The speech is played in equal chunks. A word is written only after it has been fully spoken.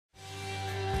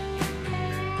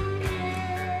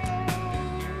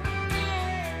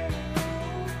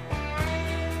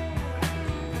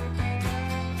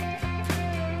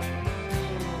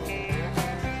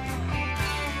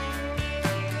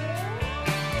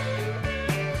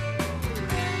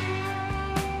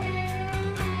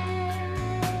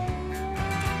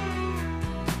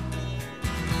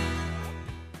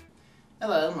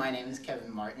Hello, my name is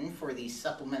Kevin Martin for the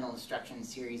Supplemental Instruction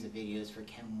series of videos for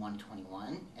Chem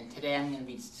 121, and today I'm going to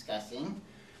be discussing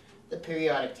the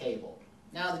periodic table.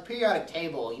 Now, the periodic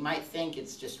table, you might think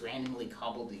it's just randomly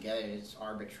cobbled together, it's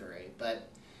arbitrary, but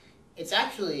it's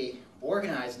actually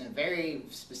organized in a very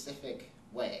specific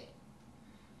way.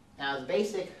 Now, the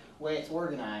basic way it's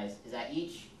organized is that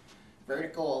each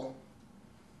vertical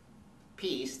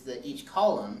piece, each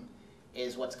column,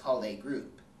 is what's called a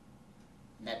group.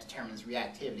 And that determines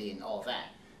reactivity and all of that.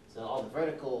 So all the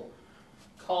vertical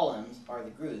columns are the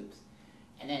groups,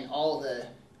 and then all the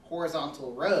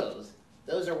horizontal rows,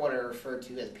 those are what are referred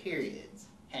to as periods,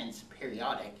 hence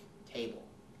periodic table,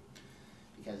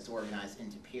 because it's organized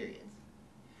into periods.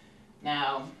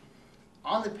 Now,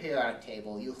 on the periodic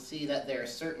table, you'll see that there are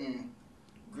certain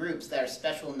groups that are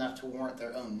special enough to warrant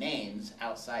their own names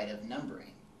outside of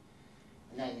numbering.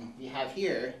 And then we have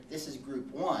here, this is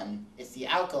group 1, it's the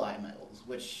alkali metals,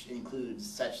 which includes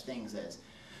such things as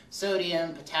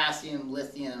sodium, potassium,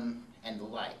 lithium, and the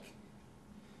like.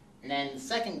 And then the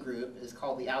second group is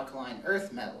called the alkaline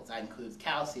earth metals. That includes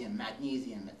calcium,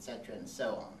 magnesium, etc., and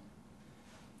so on.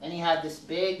 Then you have this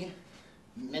big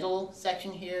middle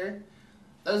section here.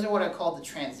 Those are what are called the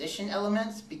transition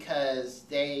elements because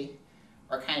they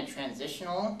are kind of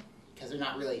transitional because they're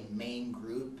not really main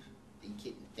group.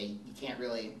 You can't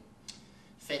really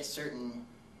fit certain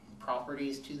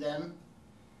properties to them.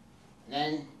 And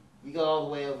then we go all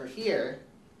the way over here,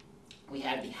 we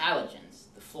have the halogens,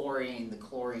 the fluorine, the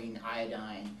chlorine,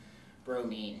 iodine,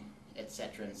 bromine,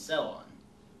 etc., and so on.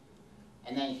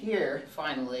 And then here,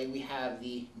 finally, we have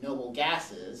the noble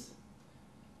gases,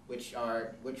 which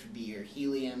would be your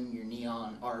helium, your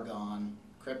neon, argon,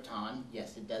 krypton.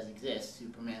 Yes, it does exist,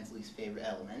 Superman's least favorite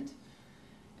element.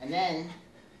 And then,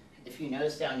 if you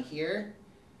notice down here,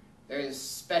 there's a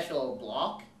special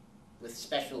block with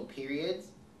special periods.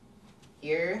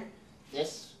 Here,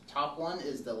 this top one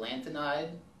is the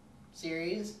lanthanide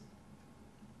series,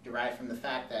 derived from the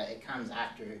fact that it comes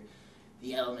after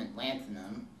the element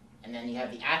lanthanum. And then you have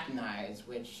the actinides,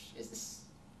 which is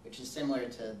similar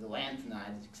to the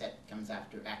lanthanides, except it comes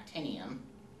after actinium.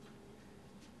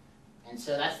 And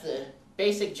so that's the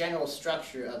basic general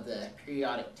structure of the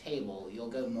periodic table. You'll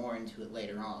go more into it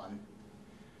later on.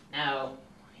 Now,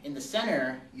 in the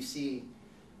center, you see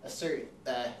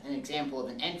an example of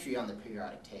an entry on the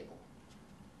periodic table.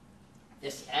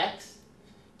 This X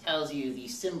tells you the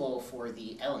symbol for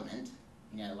the element,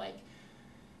 like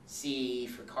C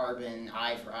for carbon,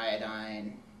 I for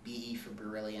iodine, Be for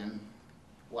beryllium,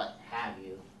 what have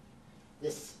you.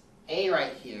 This A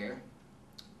right here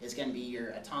is going to be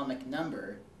your atomic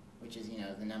number, which is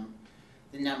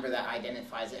the number that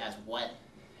identifies it as what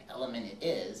element it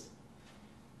is.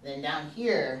 Then down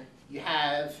here you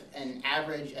have an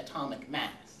average atomic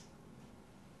mass,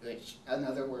 which in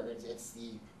other words it's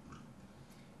the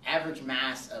average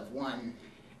mass of one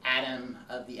atom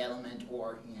of the element,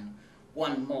 or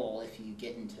 1 mole if you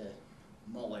get into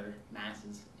molar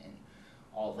masses and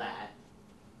all that.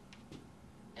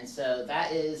 And so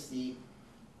that is the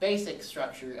basic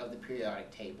structure of the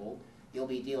periodic table. You'll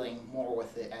be dealing more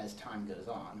with it as time goes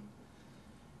on.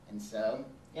 And so,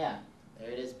 yeah,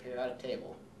 there it is, periodic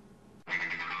table.